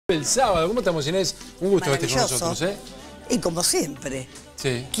El sábado, ¿cómo estamos, Inés? Un gusto verte con nosotros, ¿eh? Y como siempre.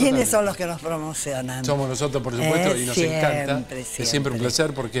 Sí, ¿Quiénes son los que nos promocionan? Somos nosotros, por supuesto, y nos encanta. Siempre. Es siempre un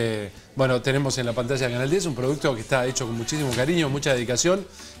placer porque, bueno, tenemos en la pantalla de Canal Diez un producto que está hecho con muchísimo cariño, mucha dedicación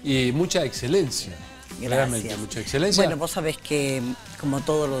y mucha excelencia. Gracias. Realmente, mucha excelencia. Bueno, vos sabés que, como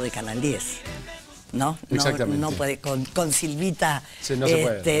todo lo de Canal Diez, ¿no? Exactamente. No puede, con Silvita, sí, no se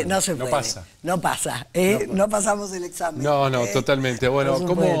puede. No se puede. Pasa. No pasa, no pasamos el examen. No, totalmente. Bueno,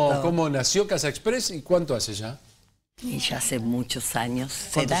 ¿cómo nació Casa Express y cuánto hace ya? Y ya hace muchos años.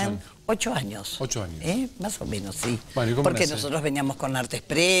 ¿Cuántos Serán años? 8 años. 8 años. Más o menos, sí. Bueno, ¿y cómo porque nace? nosotros veníamos con Arte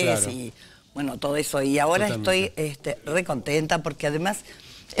Express, claro, y bueno, todo eso. Y ahora totalmente estoy re contenta porque además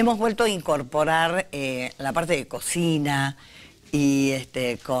hemos vuelto a incorporar la parte de cocina y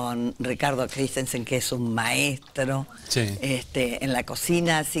con Ricardo Christensen, que es un maestro, sí, en la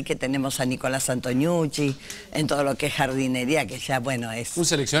cocina. Así que tenemos a Nicolás Antoniucci en todo lo que es jardinería, que ya, bueno, es un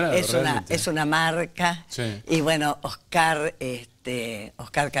seleccionado, es una marca. Sí. Y bueno, Oscar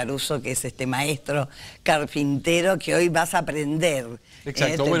Caruso, que es este carpintero, que hoy vas a aprender.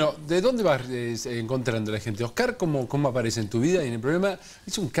 Exacto. Bueno, ¿de dónde vas encontrando a la gente? Oscar, ¿cómo aparece en tu vida y en el programa?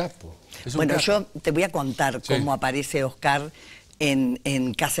 Es un capo. Bueno, yo te voy a contar cómo aparece Oscar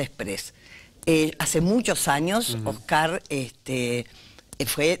en Casa Express. Hace muchos años, Oscar es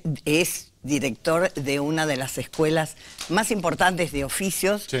director de una de las escuelas más importantes de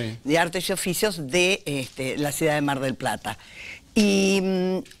oficios, sí, de artes y oficios de la ciudad de Mar del Plata. Y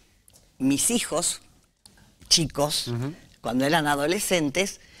mis hijos, chicos, cuando eran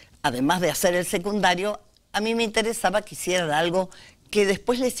adolescentes, además de hacer el secundario, a mí me interesaba que hicieran algo que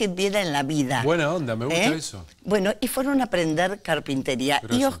después les sirviera en la vida. Buena onda, me gusta eso. Bueno, y fueron a aprender carpintería.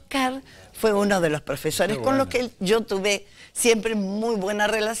 Pero y Oscar fue uno de los profesores con los que yo tuve siempre muy buena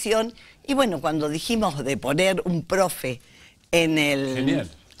relación. Y bueno, cuando dijimos de poner un profe en el... Genial.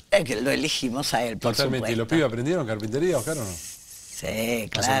 Lo elegimos a él, por totalmente. supuesto. ¿Y los pibes aprendieron carpintería, Oscar, o no? Sí,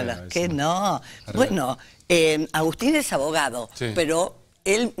 claro, que no. Bueno, Agustín es abogado, sí, pero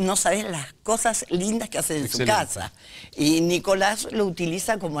él no sabe las cosas lindas que hace en su casa. Y Nicolás lo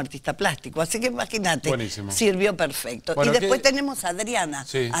utiliza como artista plástico. Así que imagínate, sirvió perfecto. Bueno, y después tenemos a Adriana,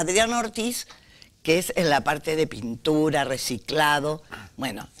 sí, Adriana Ortiz, que es en la parte de pintura, reciclado.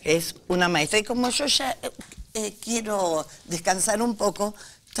 Bueno, es una maestra. Y como yo ya quiero descansar un poco,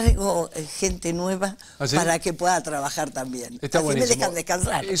 traigo gente nueva para que pueda trabajar también. Está así buenísimo. Me dejan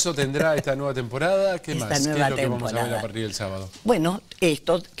descansar. ¿Eso tendrá esta nueva temporada? ¿Qué más? ¿Qué es lo que vamos a ver a partir del sábado? Bueno,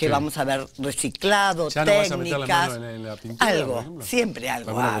 esto que vamos a ver reciclado, ¿ya técnicas. ¿Ya no vas a meter la mano en la pintura? Algo, siempre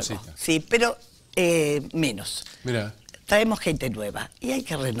algo. Sí, pero menos. Mira. Traemos gente nueva y hay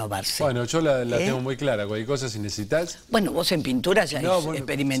que renovarse. Bueno, yo la tengo muy clara. Cualquier cosa, si necesitas. Bueno, vos en pintura ya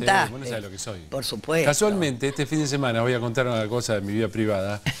experimentás. Sí, vos no sabés lo que soy. Por supuesto. Casualmente, este fin de semana, voy a contar una cosa de mi vida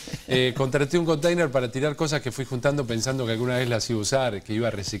privada. Contraté un container para tirar cosas que fui juntando pensando que alguna vez las iba a usar, que iba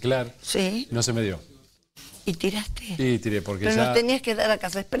a reciclar. Sí. No se me dio. ¿Y tiraste? Sí, tiré, porque pero ya... nos tenías que dar a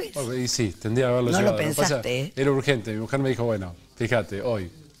Casa Express. Y sí, tendría que haberlo llevado. No lo pensaste, Era urgente. Mi mujer me dijo, bueno, fíjate,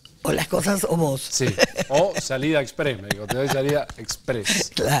 hoy. O las cosas o vos. Sí, o salida express, me digo, te doy salida express.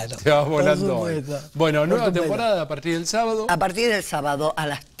 Claro. Te vas volando hoy. Bueno, nueva temporada a partir del sábado. A partir del sábado a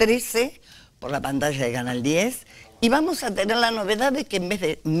las 13 por la pantalla de Canal 10. Y vamos a tener la novedad de que en vez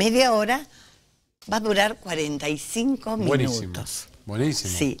de media hora va a durar 45 minutos.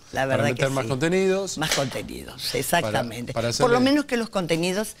 Buenísimo. Sí, la verdad que sí. Para meter más contenidos. Más contenidos, exactamente. Para por lo menos que los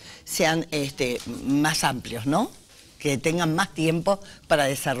contenidos sean más amplios, ¿no? Que tengan más tiempo para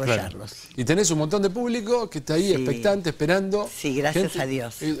desarrollarlos. Claro. Y tenés un montón de público que está ahí expectante, esperando. Sí, gracias a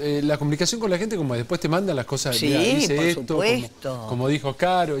Dios. La comunicación con la gente, como después te mandan las cosas. Sí, hice por esto, supuesto. Como dijo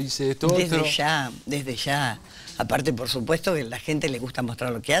Caro, hice esto, otro. Desde ya. Aparte, por supuesto, que a la gente le gusta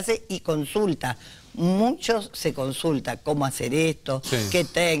mostrar lo que hace y consulta. Muchos se consulta cómo hacer esto, qué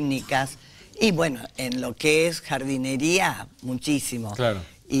técnicas. Y bueno, en lo que es jardinería, muchísimo. Claro.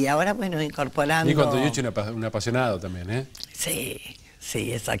 Y ahora, bueno, incorporando... Nico Antoniucci, un apasionado también, ¿eh? Sí,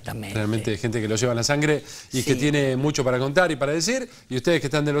 sí, exactamente. Realmente gente que lo lleva en la sangre y que tiene mucho para contar y para decir. Y ustedes que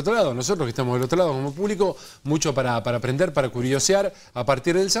están del otro lado, nosotros que estamos del otro lado como público, mucho para aprender, para curiosear. A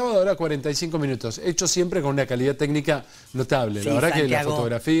partir del sábado, ahora 45 minutos. Hecho siempre con una calidad técnica notable. La verdad Santiago, que la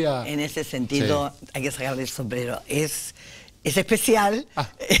fotografía... En ese sentido, hay que sacarle el sombrero. Es especial.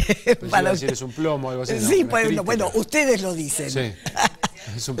 Para si eres un plomo o algo así. Sí, bueno, ustedes lo dicen. Sí.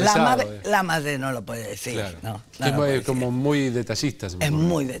 Es un pesado, la madre no lo puede decir. Claro. No es como muy detallista. Es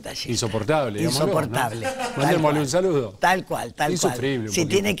muy detallista. Insoportable. Insoportable. ¿No? Mandémosle un saludo. Tal cual, tal Insufrible, cual. Si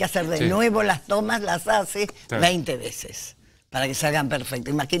tiene que hacer de nuevo las tomas, las hace 20 veces. para que salgan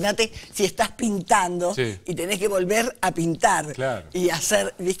perfectos. Imagínate si estás pintando y tenés que volver a pintar y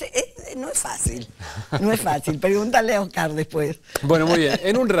hacer, ¿viste? No es fácil, no es fácil. Pregúntale a Oscar después. Bueno, muy bien.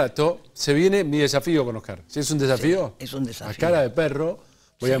 En un rato se viene mi desafío con Oscar. ¿Sí es un desafío? Sí, es un desafío. A cara de perro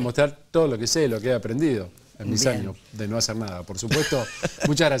voy a mostrar todo lo que sé, lo que he aprendido en mis años de no hacer nada. Por supuesto,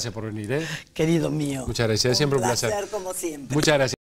 muchas gracias por venir. Querido mío. Muchas gracias, siempre un placer. Como siempre. Muchas gracias.